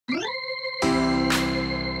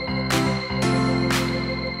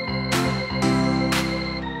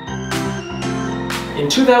In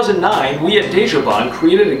 2009, we at Dejobaan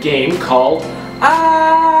created a game called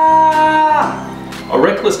AaaaaAAAAAA, a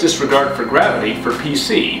reckless disregard for gravity for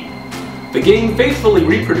PC. The game faithfully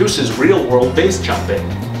reproduces real-world base jumping.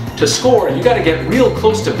 To score, you gotta get real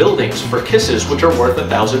close to buildings for kisses which are worth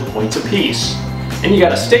 1,000 points apiece. And you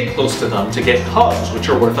gotta stay close to them to get hugs which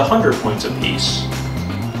are worth 100 points apiece.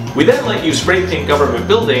 We then let you spray paint government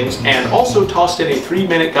buildings and also tossed in a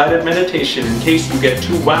 3-minute guided meditation in case you get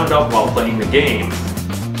too wound up while playing the game.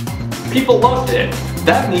 People loved it.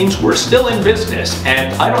 That means we're still in business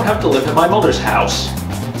and I don't have to live in my mother's house.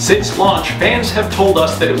 Since launch, fans have told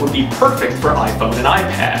us that it would be perfect for iPhone and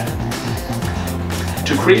iPad.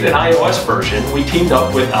 To create an iOS version, we teamed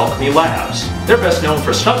up with Alchemy Labs. They're best known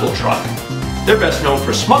for Snuggle Truck. They're best known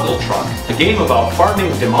for Smuggle Truck, a game about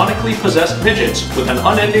farming demonically possessed midgets with an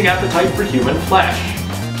unending appetite for human flesh.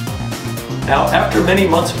 Now, after many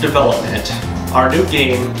months of development, our new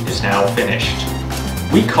game is now finished.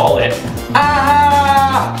 We call it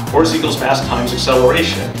AaaaaAAAAAA, Horse Eagles Mass Times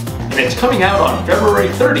Acceleration, and it's coming out on February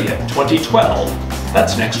 30th, 2012.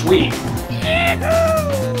 That's next week.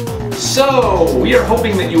 So, we are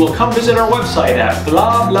hoping that you will come visit our website at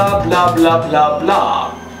blah blah blah blah blah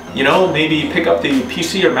blah. You know, maybe pick up the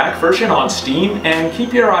PC or Mac version on Steam and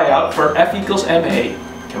keep your eye out for F=MA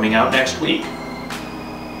coming out next week.